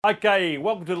Okay,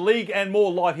 welcome to the League and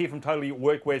More live here from Totally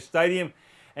Workwear Stadium.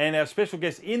 And our special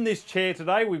guest in this chair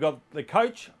today, we've got the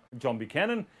coach, Jon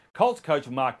Buchanan, Colts coach,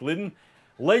 Mark Gliddon,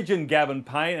 legend Gavin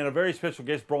Payne, and a very special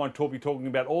guest, Brian Torpy, talking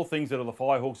about all things that are the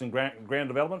Firehawks and ground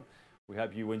development. We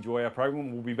hope you enjoy our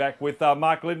program. We'll be back with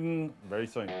Mark Gliddon very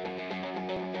soon.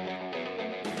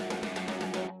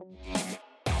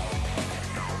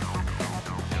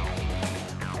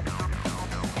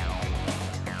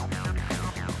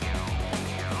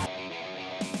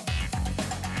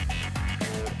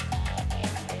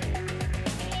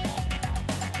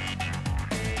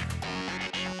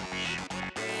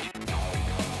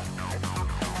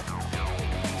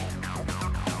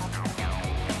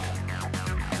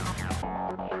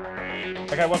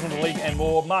 Okay, welcome to the League and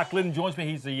More. Mark Gliddon joins me.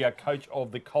 He's the coach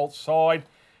of the Colts side.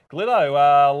 Gliddo,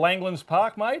 Langlands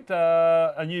Park, mate.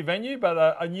 A new venue,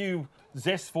 but a new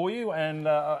zest for you, and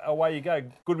away you go.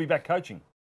 Good to be back coaching.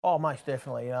 Oh, most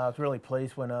definitely. I was really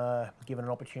pleased when given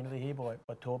an opportunity here by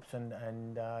Torps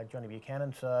and Johnny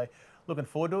Buchanan. So looking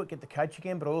forward to it, get to coach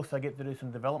again, but I also get to do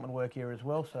some development work here as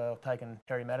well. So I've taken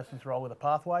Terry Madison's role with the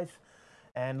Pathways,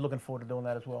 and looking forward to doing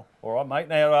that as well. All right, mate.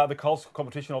 Now, the Colts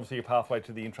competition, obviously a pathway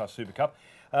to the Intrust Super Cup.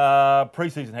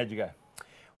 Pre-season, how'd you go?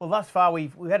 Well, thus far,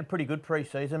 we've had a pretty good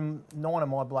pre-season. 9 of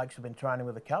my blokes have been training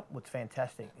with the Cup, which is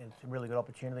fantastic. It's a really good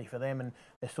opportunity for them, and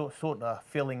they're sort of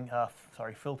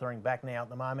filtering back now at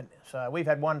the moment. So we've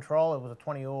had one trial. It was a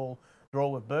 20-all draw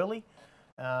with Burleigh.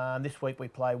 This week we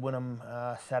play Wynnum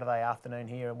Saturday afternoon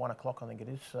here at 1 o'clock, I think it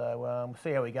is. So we'll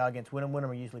see how we go against Wynnum.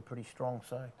 Wynnum are usually pretty strong,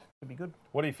 so it'll be good.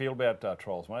 What do you feel about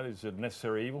trials, mate? Is it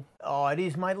necessary evil? Oh, it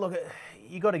is, mate. Look,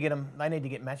 you got to get them. They need to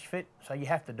get match fit, so you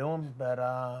have to do them. But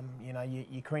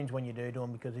you cringe when you do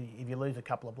them because if you lose a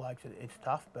couple of blokes, it's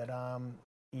tough. But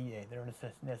yeah, they're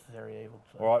a necessary evil.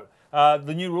 So. All right.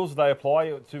 The new rules, do they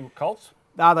apply to Colts?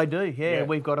 No, they do, yeah.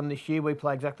 We've got them this year. We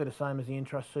play exactly the same as the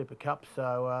Intrust Super Cup,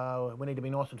 so we need to be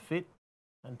nice and fit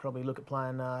and probably look at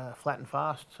playing flat and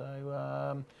fast.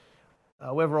 So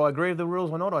whether I agree with the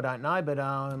rules or not, I don't know, but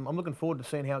I'm looking forward to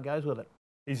seeing how it goes with it.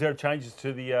 Is there changes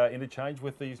to the interchange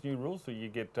with these new rules? Do you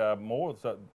get more?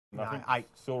 So nothing? No, 8.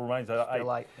 Still remains at 8.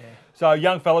 Still 8, yeah. So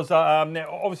young fellas,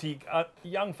 now obviously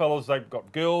young fellas, they've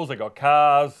got girls, they've got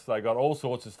cars, they've got all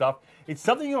sorts of stuff. It's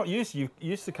something you're not used to. You're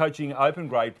used to coaching open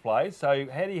grade players. So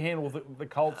how do you handle the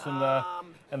Colts and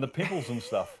the Pimples and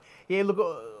stuff? Yeah, look,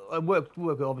 I worked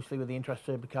obviously with the Intrust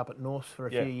Super Cup at North for a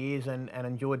few years and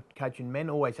enjoyed coaching men.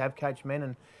 Always have coached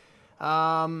men,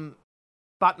 and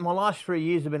but my last 3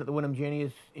 years have been at the Wynnum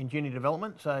Juniors in junior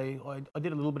development. So I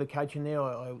did a little bit of coaching there.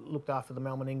 I looked after the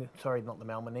Nev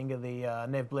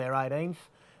Blair 18s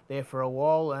there for a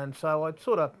while, and so I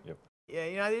sort of. Yep.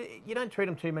 Yeah, you don't treat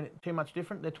them too much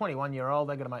different. They're 21-year-old.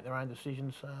 They've got to make their own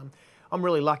decisions. I'm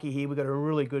really lucky here. We've got a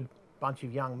really good bunch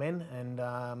of young men, and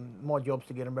my job's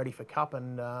to get them ready for Cup.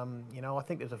 And I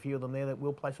think there's a few of them there that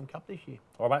will play some Cup this year.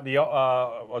 All right, mate.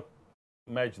 I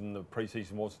imagine the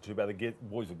pre-season wasn't too bad. The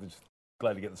boys were just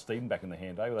glad to get the steam back in the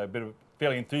hand. They're a bit of a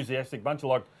fairly enthusiastic bunch,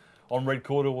 like on red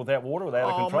quarter without water, without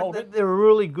a control. Mate, they're a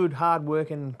really good,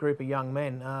 hard-working group of young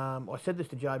men. I said this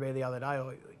to JB the other day.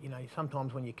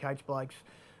 Sometimes when you coach blokes,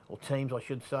 or teams, I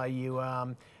should say, you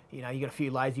got a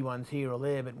few lazy ones here or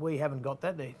there, but we haven't got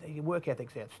that. Your work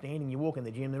ethic's outstanding. You walk in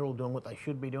the gym, they're all doing what they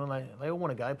should be doing. They all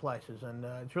want to go places, and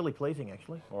it's really pleasing,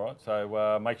 actually. All right,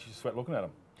 so makes you sweat looking at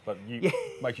them. But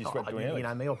makes you sweat doing anything. You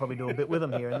know me, I'll probably do a bit with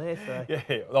them here and there. So.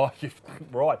 Yeah,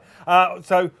 right.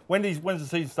 So when's the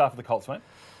season start for the Colts, mate?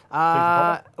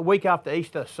 A week after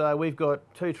Easter. So we've got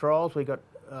 2 trials. We've got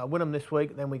Wynnum this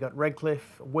week, then we got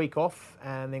Redcliffe a week off,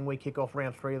 and then we kick off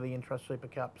round 3 of the Intrust Super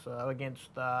Cup. So against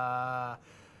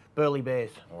Burleigh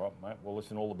Bears. All right, mate. Well,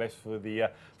 listen, all the best for the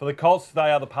Colts.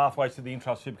 They are the pathways to the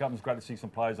Intrust Super Cup. It's great to see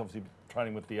some players obviously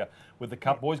training with the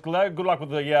Cup boys. Good luck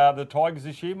with the Tigers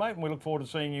this year, mate. And we look forward to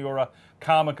seeing your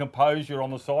calm and composure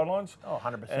on the sidelines. Oh,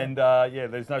 100%. And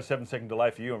there's no 7-second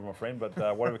delay for you, my friend.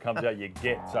 But whatever comes out, you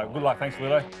get. So good luck. Thanks,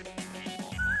 Lilo.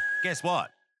 Guess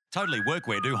what? Totally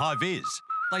Workwear do high vis.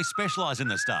 They specialise in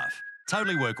the stuff.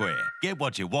 Totally Workwear. Get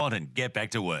what you want and get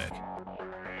back to work.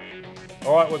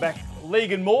 All right, we're back.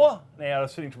 League and More. Now,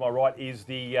 sitting to my right is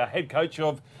the head coach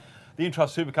of the Intrust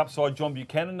Super Cup side, Jon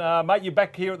Buchanan. Mate, you're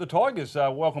back here at the Tigers.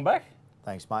 Welcome back.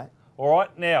 Thanks, mate. All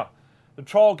right, now, the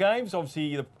trial games,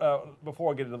 obviously,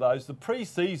 before I get into those, the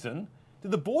pre-season,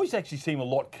 did the boys actually seem a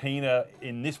lot keener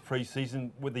in this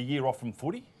pre-season with the year off from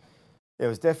footy? It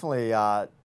was definitely,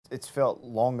 it's felt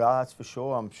longer, that's for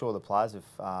sure. I'm sure the players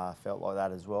have felt like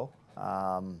that as well.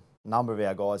 Number of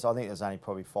our guys, I think there's only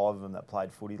probably 5 of them that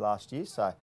played footy last year,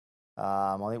 so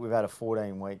I think we've had a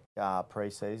 14-week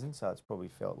pre-season, so it's probably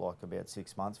felt like about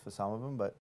 6 months for some of them.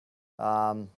 But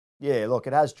Yeah, look,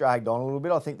 it has dragged on a little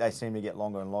bit. I think they seem to get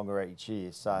longer and longer each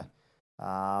year. So,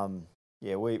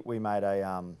 yeah, we made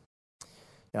an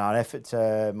effort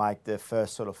to make the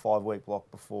first sort of 5-week block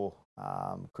before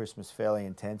Christmas fairly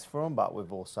intense for them, but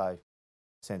we've also,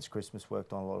 since Christmas,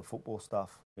 worked on a lot of football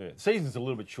stuff. Yeah, season's a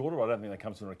little bit shorter. I don't think that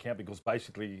comes into account because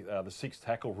basically the 6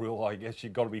 tackle rule, I guess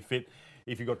you've got to be fit.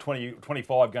 If you've got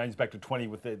 25 games back to 20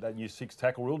 with that new 6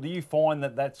 tackle rule, do you find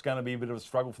that that's going to be a bit of a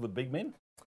struggle for the big men?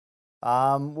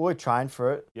 We trained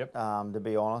for it. Yep. To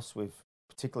be honest,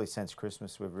 particularly since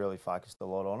Christmas, we've really focused a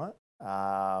lot on it.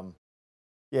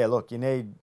 Yeah, look,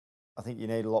 I think you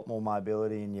need a lot more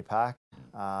mobility in your pack.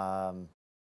 Yeah,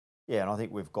 and I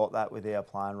think we've got that with our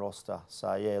playing roster.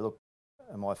 So yeah, look,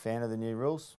 am I a fan of the new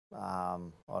rules? I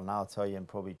don't know. I'll tell you in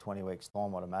probably 20 weeks'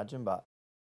 time, I'd imagine. But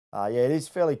yeah, it is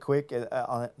fairly quick.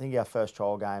 I think our first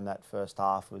trial game, that first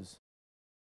half, was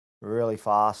really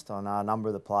fast. I know a number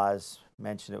of the players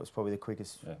mentioned it was probably the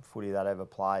quickest footy they'd ever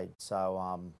played.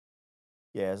 So,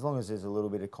 yeah, as long as there's a little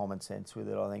bit of common sense with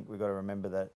it, I think we've got to remember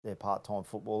that they're part-time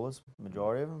footballers,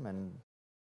 majority of them, and,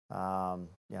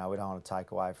 we don't want to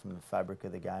take away from the fabric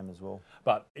of the game as well.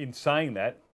 But in saying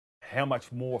that, how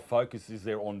much more focus is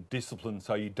there on discipline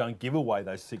so you don't give away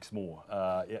those 6 more?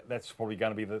 Yeah, that's probably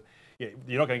going to be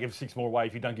you're not going to give 6 more away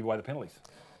if you don't give away the penalties.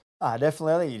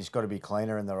 Definitely. I think you just got to be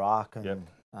cleaner in the ruck and,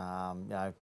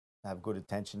 have good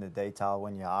attention to detail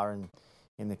when you are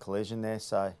in the collision there.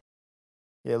 So,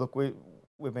 yeah, look, we've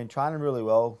been training really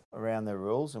well around the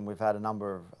rules, and we've had a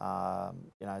number of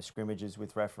scrimmages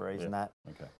with referees and that.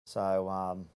 Okay.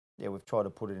 So, yeah, we've tried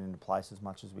to put it into place as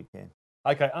much as we can.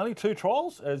 Okay, only 2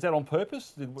 trials. Is that on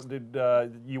purpose? Did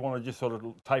you want to just sort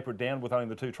of taper it down with only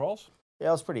the 2 trials? Yeah,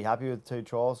 I was pretty happy with the 2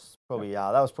 trials. Probably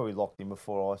that was probably locked in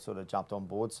before I sort of jumped on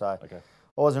board. So I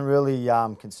wasn't really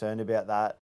concerned about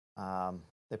that.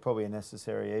 They're probably a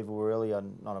necessary evil, really.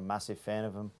 I'm not a massive fan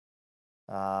of them.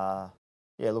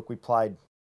 Yeah, look, we played,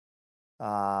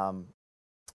 a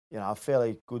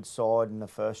fairly good side in the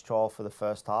first trial for the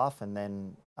first half, and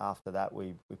then after that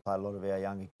we played a lot of our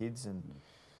younger kids and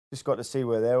just got to see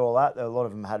where they're all at. A lot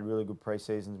of them had really good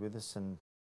pre-seasons with us, and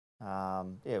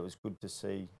yeah, it was good to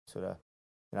see sort of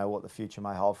what the future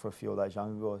may hold for a few of those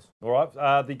younger guys. All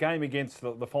right, the game against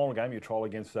the final game, your trial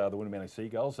against the Winnemanny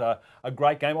Seagulls, a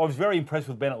great game. I was very impressed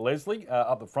with Bennett Leslie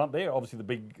up the front there.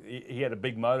 Obviously, he had a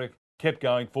big motor, kept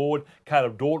going forward.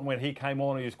 Caleb Dorton, when he came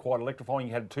on, he was quite electrifying.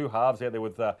 You had 2 halves out there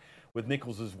with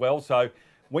Nichols as well. So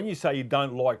when you say you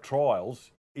don't like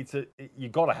trials,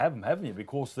 you've got to have them, haven't you?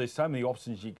 Because there's so many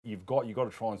options you've got to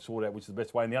try and sort out which is the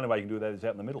best way. And the only way you can do that is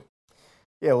out in the middle.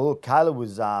 Yeah, well, look, Caleb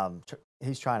was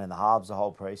he's training the halves the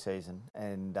whole pre-season,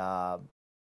 and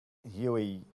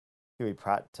Huey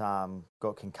Pratt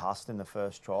got concussed in the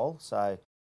first trial, so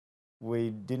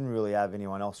we didn't really have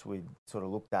anyone else we sort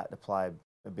of looked at to play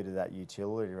a bit of that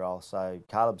utility role. So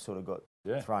Caleb sort of got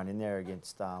thrown in there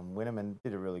against Wynnum and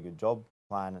did a really good job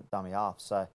playing at dummy half.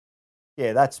 So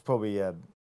yeah, that's probably a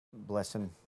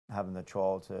blessing having the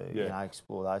trial to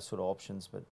explore those sort of options.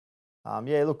 But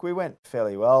yeah, look, we went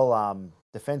fairly well.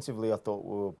 Defensively, I thought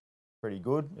we were pretty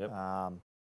good. Yep.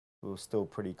 We were still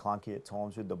pretty clunky at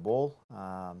times with the ball.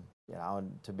 And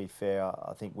to be fair,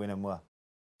 I think Wynnum were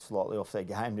slightly off their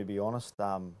game, to be honest.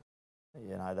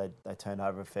 They turned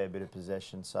over a fair bit of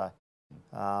possession. So,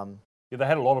 they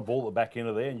had a lot of ball at the back end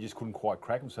of there, and you just couldn't quite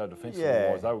crack them. So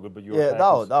defensively-wise, they were good. But they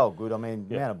were good. I mean,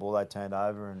 the amount of ball they turned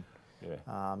over, and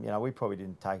we probably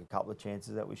didn't take a couple of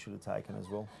chances that we should have taken as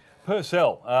well.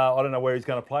 Purcell, I don't know where he's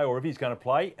going to play or if he's going to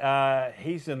play.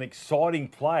 He's an exciting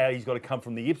player. He's got to come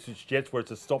from the Ipswich Jets, where it's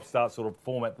a stop-start sort of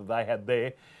format that they had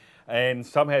there. And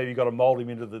somehow you've got to mould him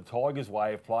into the Tigers'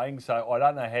 way of playing. So I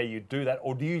don't know how you do that.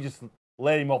 Or do you just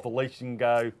let him off the leash and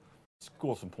go,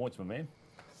 score some points, my man?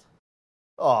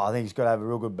 Oh, I think he's got to have a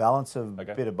real good balance of a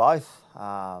bit of both.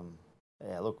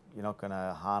 Look, you're not going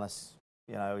to harness,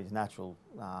 his natural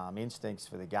instincts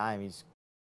for the game. He's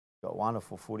got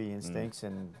wonderful footy instincts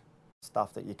and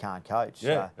stuff that you can't coach.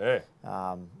 The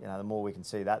more we can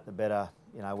see that, the better,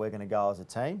 we're going to go as a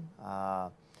team.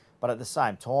 But at the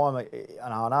same time,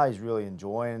 I know he's really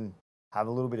enjoying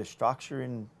having a little bit of structure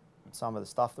in some of the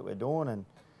stuff that we're doing. And,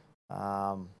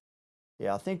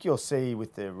 I think you'll see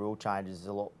with the rule changes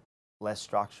a lot less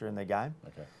structure in the game,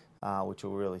 which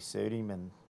will really suit him. And,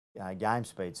 game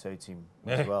speed suits him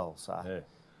as well. So,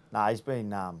 he's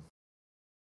been...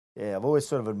 I've always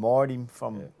sort of admired him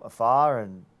from afar,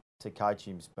 and to coach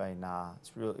him's been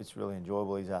it's really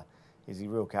enjoyable. He's a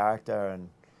real character, and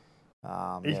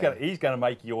he's going to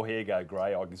make your hair go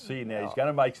grey. I can see it now. He's going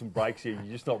to make some breaks here.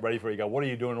 You're just not ready for it. You go, what are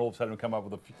you doing? All of a sudden, come up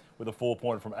with a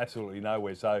 4-pointer from absolutely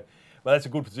nowhere. So, but that's a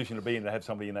good position to be in, to have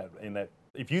somebody in that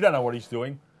if you don't know what he's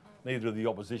doing, neither do the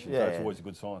opposition. So Yeah. it's always a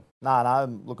good sign. No,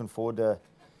 I'm looking forward to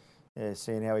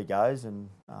seeing how he goes, and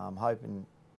hoping,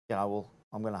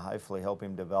 I'm going to hopefully help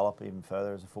him develop even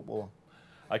further as a footballer.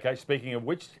 Okay, speaking of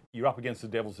which, you're up against the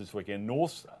Devils this weekend.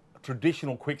 North's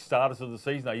traditional quick starters of the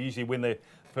season. They usually win their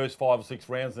first 5 or 6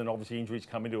 rounds, and obviously injuries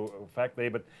come into effect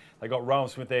there. But they got Rowan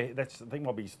Smith there. I think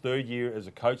might be his 3rd year as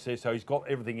a coach there. So he's got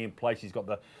everything in place. He's got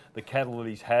the cattle that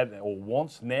he's had or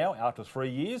wants now after 3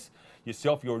 years.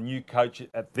 Yourself, you're a new coach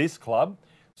at this club.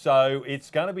 So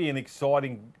it's going to be an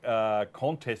exciting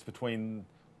contest between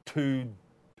two.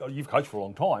 You've coached for a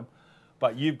long time,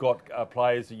 but you've got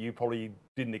players that you probably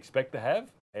didn't expect to have,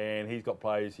 and he's got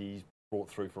players he's brought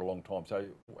through for a long time. So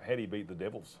how do you beat the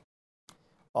Devils?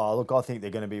 Oh, look, I think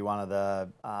they're going to be one of the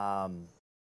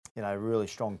really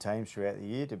strong teams throughout the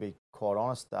year, to be quite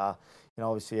honest.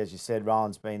 Obviously, as you said,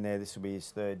 Rowan's been there. This will be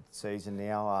his 3rd season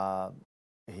now.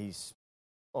 He's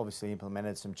obviously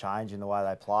implemented some change in the way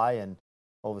they play, and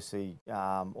obviously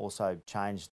also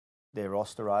changed their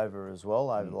roster over as well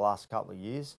over the last couple of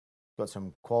years. Got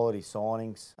some quality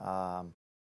signings.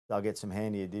 They'll get some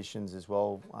handy additions as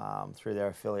well through their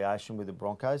affiliation with the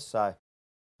Broncos. So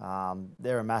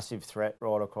they're a massive threat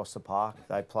right across the park.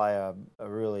 They play a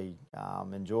really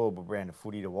enjoyable brand of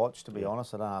footy to watch, to be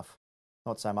honest. I don't know if,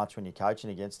 not so much when you're coaching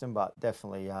against them, but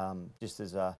definitely just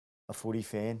as a footy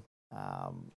fan,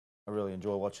 I really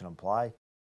enjoy watching them play.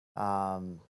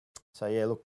 So, yeah,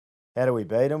 look, how do we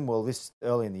beat them? Well, this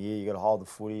early in the year, you've got to hold the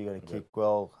footy, you've got to kick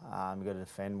well, you've got to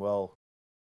defend well.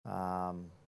 I'm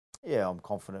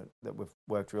confident that we've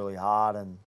worked really hard,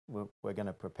 and we're going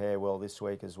to prepare well this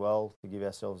week as well to give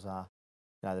ourselves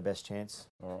the best chance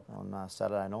on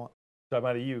Saturday night. So,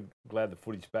 mate, are you glad the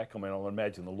footy's back? I mean, I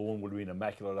imagine the lawn would have been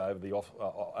immaculate over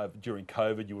during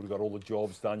COVID. You would have got all the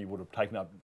jobs done. You would have taken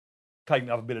up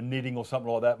a bit of knitting or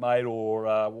something like that, mate.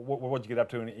 Or what did you get up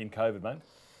to in COVID, mate?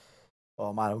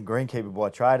 Oh, mate, I'm a greenkeeper by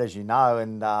trade, as you know,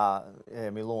 and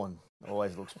my lawn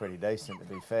always looks pretty decent, to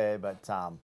be fair. But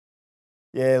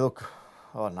look,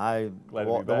 I don't know.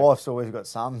 The wife's always got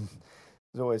some.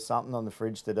 There's always something on the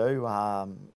fridge to do,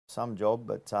 some job.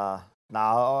 But no,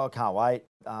 I can't wait.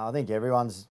 I think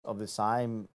everyone's of the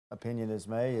same opinion as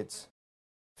me. It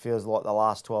feels like the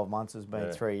last 12 months has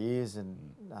been 3 years, and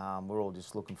we're all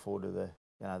just looking forward to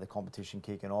the competition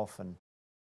kicking off, and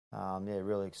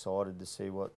really excited to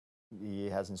see what the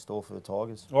year has in store for the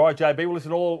Tigers. All right, JB, well,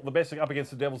 listen, all the best up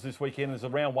against the Devils this weekend. It's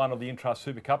round 1 of the Intrust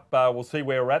Super Cup. We'll see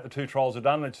where we're at. The 2 trials are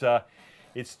done.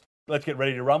 It's let's get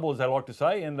ready to rumble, as they like to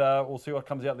say, and we'll see what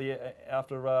comes out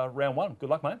after round 1. Good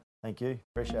luck, mate. Thank you.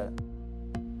 Appreciate it.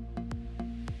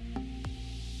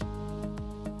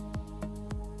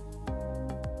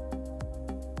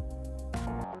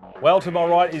 Well, to my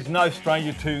right is no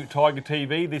stranger to Tiger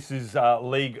TV. This is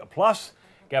League Plus.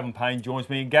 Gavin Payne joins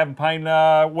me. Gavin Payne,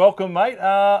 welcome, mate.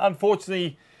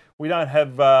 Unfortunately, we don't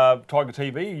have Tiger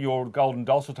TV, your golden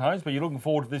dulcet tones, but you're looking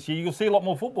forward to this year. You'll see a lot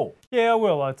more football. Yeah, I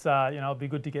will. It's it'll be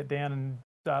good to get down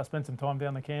and spend some time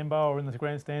down the Cambo or in the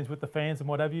grandstands with the fans and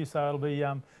what have you. So it'll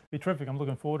be terrific. I'm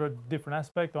looking forward to a different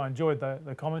aspect. I enjoyed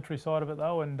the commentary side of it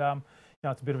though, and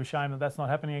it's a bit of a shame that that's not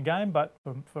happening again, but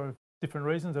for different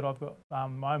reasons that I've got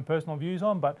my own personal views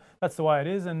on, but that's the way it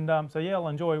is. And I'll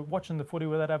enjoy watching the footy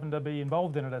without having to be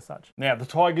involved in it as such. Now, the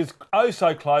Tigers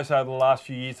so close over the last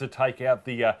few years to take out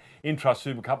the Intrust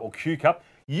Super Cup or Q Cup.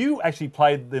 You actually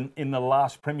played in the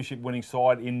last premiership winning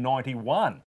side in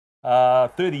 91,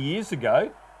 30 years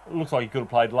ago. It looks like you could have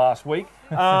played last week.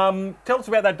 Tell us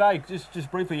about that day, just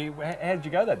briefly. How did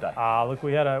you go that day? Look,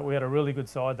 we had a really good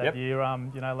side that year.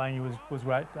 Langy was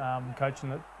great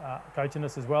coaching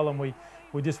us as well, and we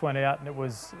just went out and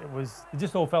it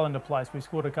just all fell into place. We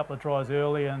scored a couple of tries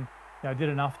early and did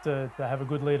enough to have a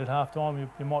good lead at half time.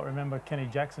 You might remember Kenny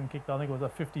Jackson kicked, I think it was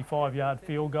a 55-yard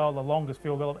field goal, the longest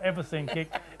field goal I've ever seen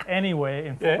kicked anywhere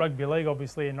in rugby league.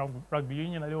 Obviously in rugby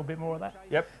union they do a bit more of that.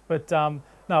 Yep. But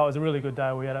no, it was a really good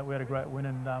day. We had a great win,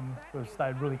 and we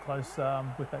stayed really close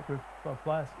with that group of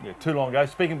players. Yeah, too long ago.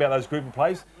 Speaking about those group of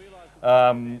players,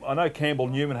 I know Campbell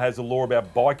Newman has a law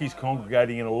about bikies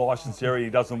congregating in a licensed area.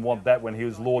 He doesn't want that when he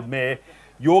was Lord Mayor.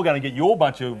 You're going to get your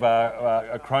bunch of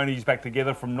cronies back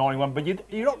together from 91, but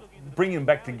you're not bringing them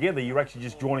back together. You're actually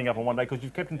just joining up on one day because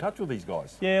you've kept in touch with these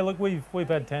guys. Yeah, look, we've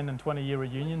had 10 and 20-year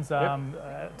reunions.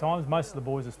 At times, most of the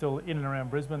boys are still in and around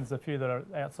Brisbane. There's a few that are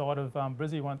outside of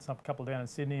Brisbane. Once a couple down in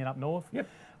Sydney and up north. Yep.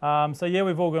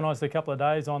 We've organised a couple of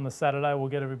days. On the Saturday, we'll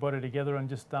get everybody together and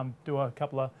just do a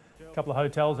couple of couple of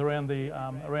hotels around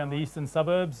the eastern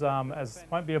suburbs. As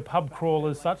won't be a pub crawl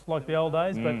as such like the old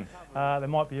days, but there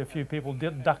might be a few people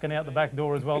ducking out the back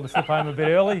door as well to slip home a bit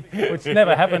early, which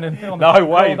never happened on the No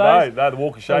way, days. no, the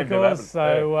walk of shame never happened.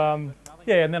 So.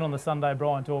 Yeah, and then on the Sunday,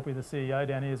 Brian Torpy, the CEO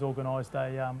down here, has organised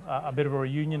a bit of a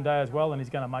reunion day as well, and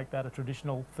he's going to make that a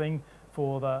traditional thing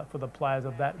for the players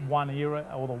of that one era,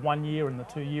 or the 1 year and the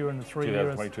 2 year and the 3 year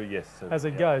 2022, yes. as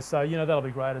it goes. So that'll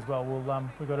be great as well. We've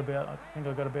got I think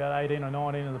I've got about 18 or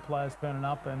 19 of the players turning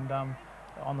up, and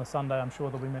on the Sunday I'm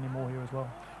sure there'll be many more here as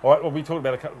well. All right, well, we talked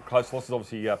about a couple of close losses.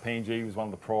 Obviously, PNG was one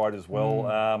of the pride as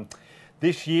well.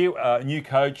 This year, a new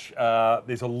coach.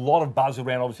 There's a lot of buzz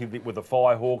around, obviously, with the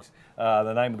Firehawks,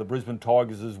 the name of the Brisbane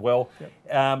Tigers as well.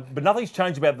 Yep. But nothing's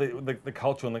changed about the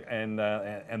culture and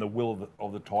the will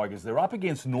of the Tigers. They're up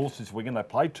against Norths this weekend. They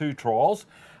played 2 trials.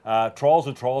 Trials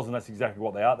are trials, and that's exactly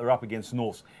what they are. They're up against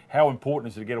Norths. How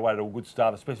important is it to get away to a good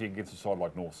start, especially against a side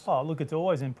like Norths? Oh, look, it's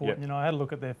always important. Yep. I had a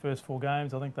look at their first 4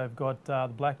 games. I think they've got the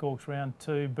Blackhawks round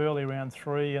 2, Burleigh round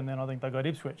 3, and then I think they've got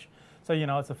Ipswich. So,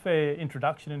 it's a fair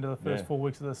introduction into the first 4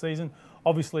 weeks of the season.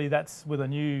 Obviously, that's with a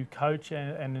new coach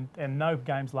and no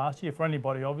games last year for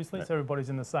anybody, obviously, so everybody's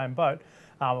in the same boat.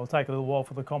 It'll take a little while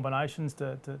for the combinations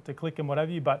to click and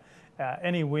whatever you, but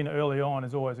any win early on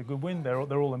is always a good win. They're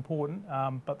all important,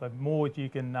 but the more you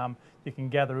can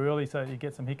gather early so you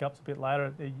get some hiccups a bit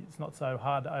later, it's not so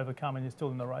hard to overcome and you're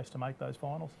still in the race to make those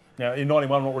finals. Now, in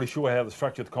 91, I'm not really sure how the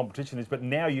structure of the competition is, but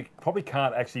now you probably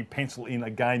can't actually pencil in a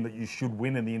game that you should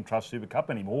win in the Intrust Super Cup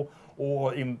anymore,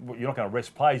 or you're not going to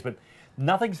rest plays, but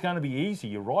nothing's going to be easy.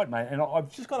 You're right, mate. And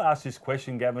I've just got to ask this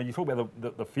question, Gavin. You talk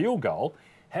about the field goal.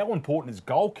 How important is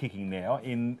goal kicking now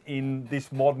in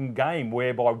this modern game,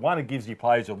 whereby one, it gives your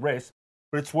players a rest,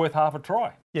 but it's worth half a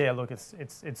try? Yeah, look, it's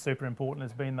super important.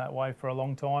 It's been that way for a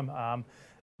long time.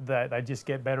 They just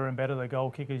get better and better, the goal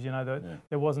kickers.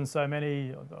 There wasn't so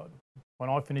many, when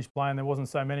I finished playing, there wasn't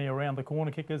so many around the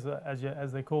corner kickers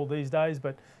as they're called these days,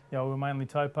 but we were mainly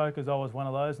toe pokers. I was one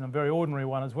of those, and a very ordinary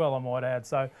one as well, I might add.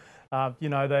 So,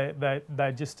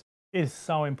 they just, it's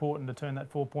so important to turn that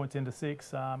 4 points into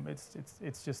 6.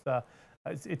 It's just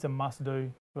it's a must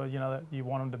do. That you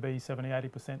want them to be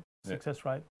 70-80% success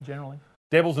rate generally.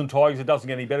 Devils and Tigers, it doesn't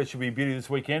get any better. It should be a beauty this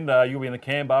weekend. You'll be in the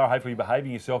Canberra, hopefully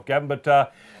behaving yourself, Gavin.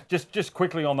 But just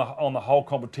quickly on the whole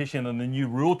competition and the new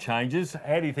rule changes,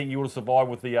 how do you think you will survive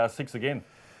with the 6 again?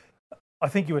 I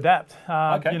think you adapt.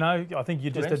 Okay. I think you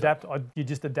just adapt. You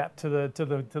just adapt to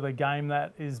the game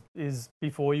that is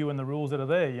before you and the rules that are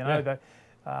there.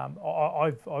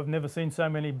 I've never seen so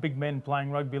many big men playing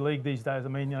rugby league these days. I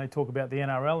mean, they talk about the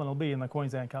NRL, and it'll be in the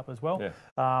Queensland Cup as well. Yeah.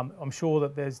 I'm sure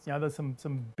that there's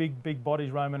some big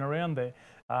bodies roaming around there.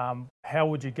 How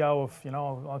would you go if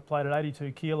I played at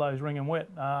 82 kilos, ring and wet?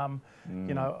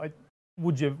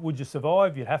 Would you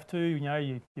survive? You'd have to.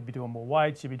 You'd be doing more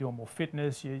weights. You'd be doing more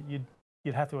fitness.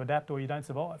 You'd have to adapt or you don't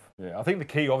survive. Yeah, I think the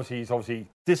key is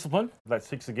discipline, that's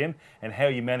 6 again, and how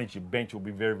you manage your bench will be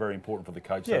very, very important for the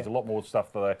coach. Yeah. There's a lot more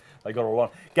stuff that they got all on.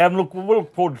 Gavin, look, we'll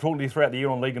look forward to talking to you throughout the year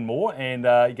on League and More, and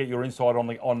get your insight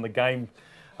on the game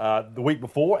the week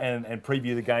before and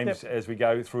preview the games as we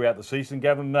go throughout the season.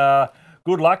 Gavin,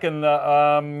 good luck, and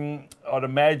I'd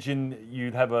imagine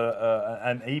you'd have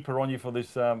an EPA on you for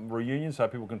this reunion so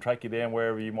people can track you down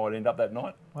wherever you might end up that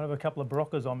night. I'd have a couple of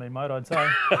Broccas on me, mate, I'd say.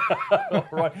 All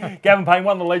right. Gavin Payne,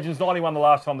 one of the legends, 91 the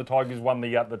last time the Tigers won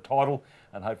the title,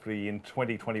 and hopefully in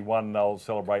 2021 they'll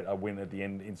celebrate a win at the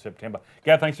end in September.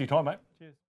 Gav, thanks for your time, mate.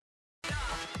 Cheers.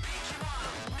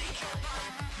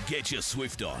 Get your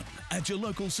Swift on at your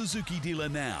local Suzuki dealer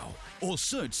now, or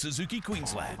search Suzuki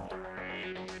Queensland.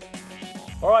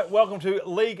 All right, welcome to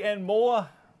League and More,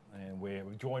 and we're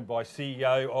joined by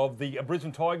CEO of the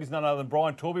Brisbane Tigers, none other than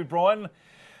Brian Torpy. Brian,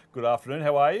 good afternoon.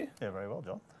 How are you? Yeah, very well,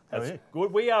 John. How are you?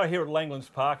 Good. We are here at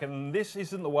Langlands Park, and this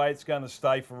isn't the way it's going to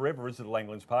stay forever, is it,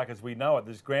 Langlands Park? As we know it,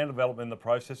 there's ground development in the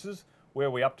processes. Where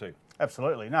are we up to?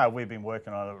 Absolutely. No, we've been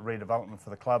working on a redevelopment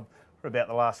for the club for about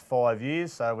the last 5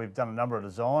 years. So we've done a number of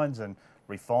designs and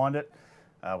refined it.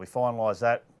 We finalised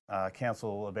that.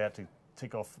 Council about to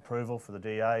tick off approval for the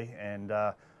DA, and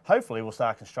hopefully we'll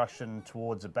start construction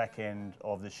towards the back end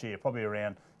of this year, probably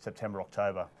around September,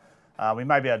 October. We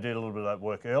may be able to do a little bit of that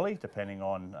work early, depending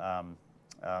on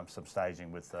some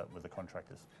staging with the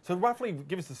contractors. So roughly,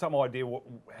 give us some idea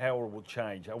how it will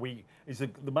change. Is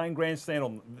the main grandstand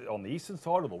on the eastern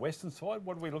side or the western side?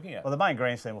 What are we looking at? Well, the main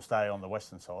grandstand will stay on the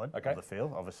western side of the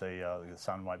field. Obviously, the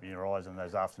sun won't be in your eyes in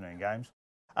those afternoon games.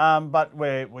 But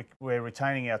we're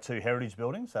retaining our 2 heritage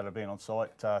buildings that have been on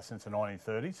site since the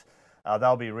 1930s.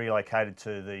 They'll be relocated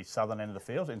to the southern end of the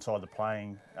field, inside the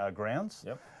playing grounds.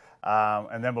 Yep.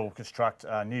 And then we'll construct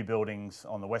new buildings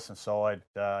on the western side,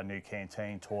 new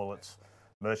canteen, toilets,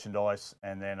 merchandise,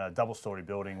 and then a double-storey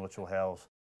building which will house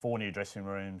 4 new dressing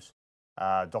rooms,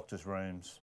 doctors'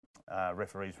 rooms,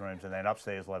 referees' rooms, and then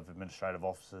upstairs we'll have administrative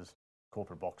offices,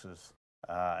 corporate boxes,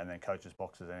 and then coaches'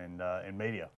 boxes and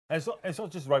media. And it's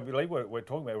not just rugby league we're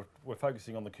talking about, we're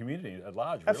focusing on the community at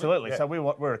large, really. Absolutely. Yeah. So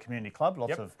we're a community club.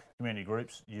 Lots of community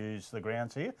groups use the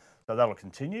grounds here. So that'll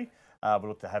continue. We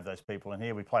look to have those people in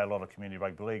here. We play a lot of community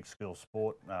rugby league, school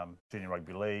sport, junior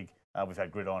rugby league. We've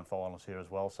had gridiron finals here as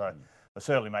well. So we'll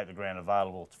certainly make the ground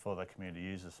available for the community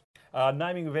users.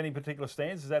 Naming of any particular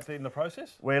stands, is that in the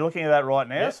process? We're looking at that right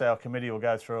now. Yep. So our committee will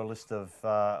go through a list of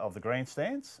the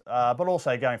grandstands. But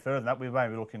also going further than that, we may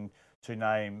be looking to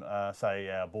name, say,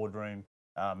 our boardroom,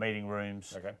 meeting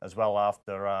rooms, as well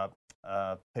after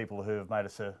people who have made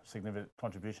a significant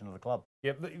contribution to the club.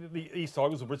 Yeah, the East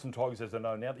Tigers, the Brisbane Tigers, as I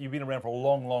know now, you've been around for a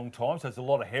long, long time, so there's a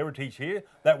lot of heritage here.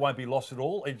 That won't be lost at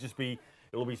all.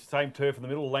 It'll be the same turf in the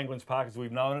middle, Langlands Park as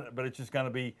we've known it, but it's just going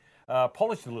to be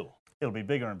polished a little. It'll be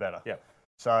bigger and better. Yeah.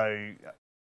 So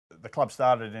the club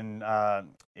started in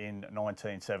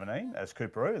 1917 as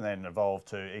Cooperoo and then evolved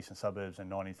to Eastern Suburbs in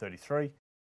 1933.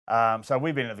 So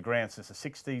we've been at the ground since the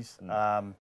 60s.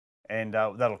 And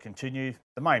that'll continue.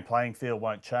 The main playing field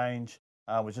won't change.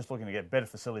 We're just looking to get better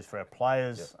facilities for our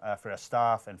players, for our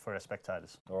staff, and for our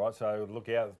spectators. All right, so look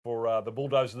out for the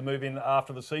Bulldozers to move in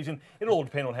after the season. It'll all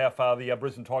depend on how far the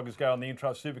Brisbane Tigers go in the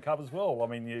Intrust Super Cup as well. I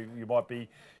mean, you might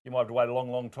have to wait a long,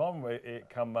 long time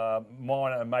come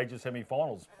minor and major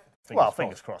semi-finals.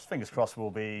 Fingers crossed. Fingers crossed.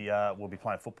 We'll be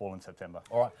playing football in September.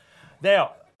 All right,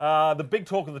 now. The big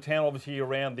talk of the town, obviously,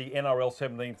 around the NRL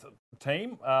 17th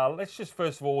team. Let's just,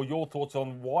 first of all, your thoughts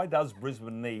on why does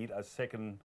Brisbane need a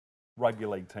second rugby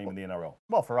league team in the NRL?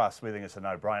 Well, for us, we think it's a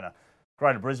no-brainer.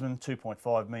 Greater Brisbane,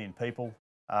 2.5 million people,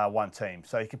 one team.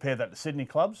 So you compare that to Sydney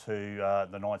clubs,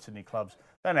 the 9 Sydney clubs,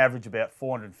 they average about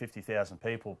 450,000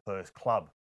 people per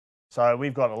club. So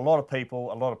we've got a lot of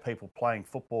people playing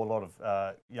football, a lot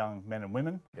of young men and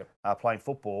women playing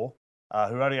football who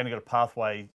are only going to get a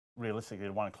pathway realistically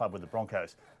to one club with the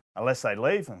Broncos, unless they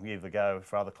leave and either go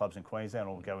for other clubs in Queensland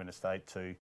or go interstate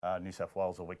to New South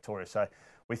Wales or Victoria. So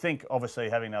we think obviously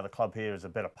having another club here is a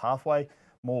better pathway.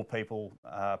 More people,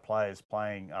 players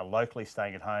playing locally,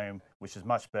 staying at home, which is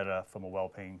much better from a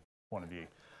wellbeing point of view.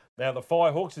 Now, the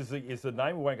Firehawks is the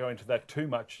name. We won't go into that too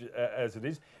much as it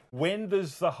is. When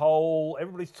does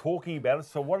everybody's talking about it,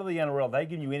 so what are the NRL? Are they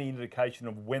giving you any indication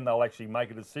of when they'll actually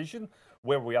make a decision?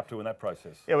 Where are we up to in that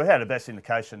process? Yeah, we had the best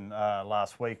indication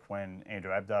last week when Andrew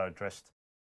Abdo addressed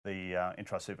the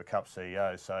Intrust Super Cup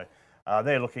CEO. So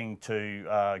they're looking to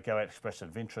go out expression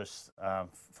of interest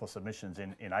for submissions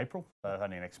in April, so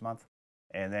only next month,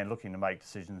 and then looking to make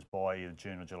decisions by either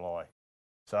June or July.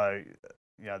 So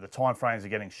the timeframes are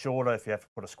getting shorter. If you have to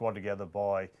put a squad together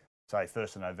by, say,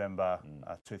 1st of November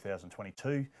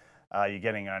 2022, you're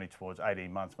getting only towards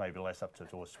 18 months, maybe less, up to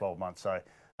towards 12 months. So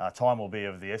time will be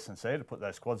of the essence there to put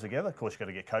those squads together. Of course, you've got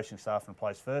to get coaching staff in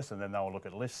place first, and then they'll look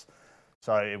at lists.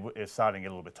 So it's starting to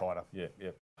get a little bit tighter. Yeah.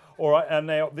 All right, and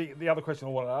now the other question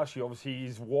I want to ask you, obviously,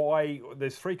 is why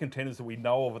there's 3 contenders that we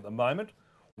know of at the moment.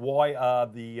 Why are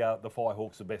the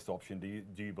Firehawks the best option,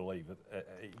 do you believe?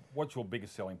 What's your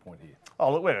biggest selling point here?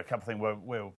 Oh, look, we're a couple of things.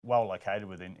 We're well located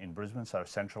in Brisbane, so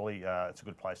centrally it's a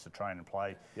good place to train and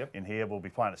play in here. We'll be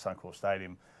playing at Suncorp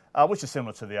Stadium, which is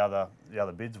similar to the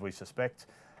other bids, we suspect.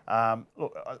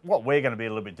 Look, what we're going to be a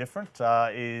little bit different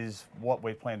is what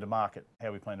we plan to market,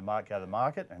 how we plan to go to the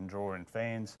market and draw in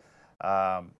fans.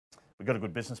 We've got a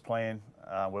good business plan.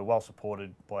 We're well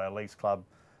supported by our leagues club,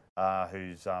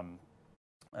 who's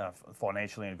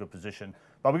financially in a good position.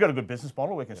 But we've got a good business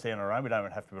model. We can stand on our own. We don't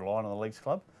have to rely on the leagues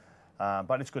club.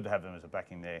 But it's good to have them as a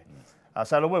backing there.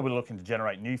 So we're looking to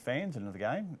generate new fans into the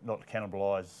game, not to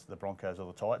cannibalise the Broncos or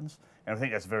the Titans. And I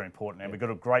think that's very important. And we've got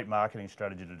a great marketing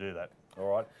strategy to do that. All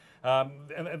right.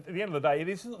 And at the end of the day, it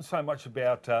isn't so much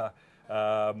about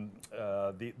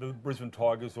the Brisbane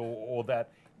Tigers or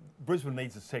that. Brisbane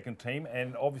needs a second team.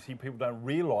 And obviously people don't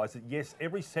realise that, yes,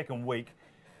 every second week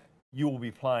you will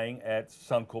be playing at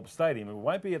Suncorp Stadium. It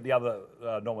won't be at the other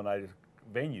nominated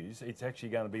venues. It's actually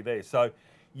going to be there. So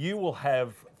you will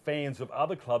have fans of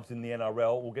other clubs in the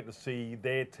NRL will get to see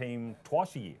their team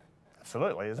twice a year.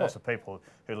 Absolutely. There's lots of people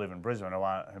who live in Brisbane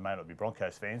who may not be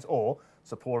Broncos fans or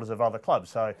supporters of other clubs.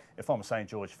 So if I'm a St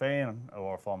George fan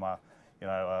or if I'm a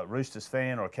Roosters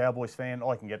fan or a Cowboys fan,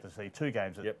 I can get to see 2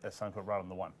 games at Suncorp rather than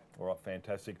the 1. All right,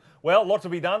 fantastic. Well, lots to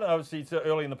be done. Obviously, it's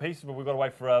early in the piece, but we've got to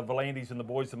wait for Volandis and the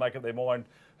boys to make up their mind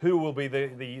who will be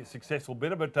the successful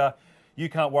bidder. But You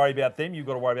can't worry about them. You've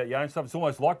got to worry about your own stuff. It's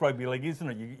almost like rugby league, isn't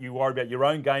it? You worry about your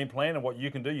own game plan and what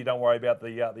you can do. You don't worry about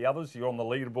the others. You're on the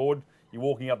leaderboard. You're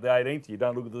walking up the 18th. You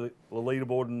don't look at the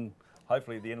leaderboard, and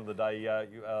hopefully at the end of the day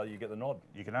you get the nod.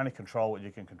 You can only control what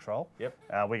you can control. Yep.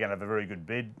 We're going to have a very good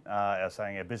bid. Our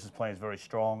business plan is very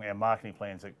strong. Our marketing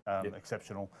plan is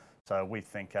exceptional. So we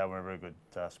think we're in a very good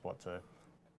spot to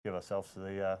give ourselves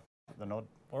the nod.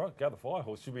 All right, go the fire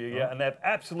horse. Should be and that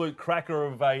absolute cracker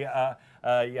of a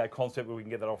concept where we can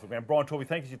get that off the ground. Brian Torpy,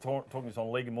 thank you for talking to us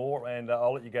on League and More, and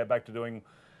I'll let you go back to doing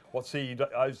what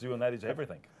CEOs do, and that is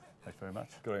everything. Thanks very much.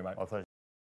 Good on you, mate. My pleasure.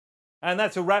 And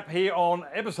that's a wrap here on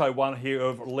episode 1 here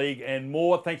of League and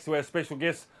More. Thanks to our special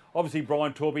guests, obviously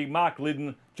Brian Torpy, Mark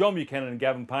Gliddon, Jon Buchanan and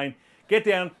Gavin Payne. Get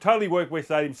down, Totally Workwear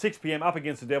Stadium, 6 p.m, up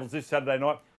against the Devils this Saturday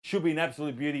night. Should be an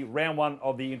absolute beauty. Round 1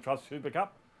 of the Intrust Super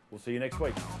Cup. We'll see you next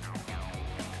week.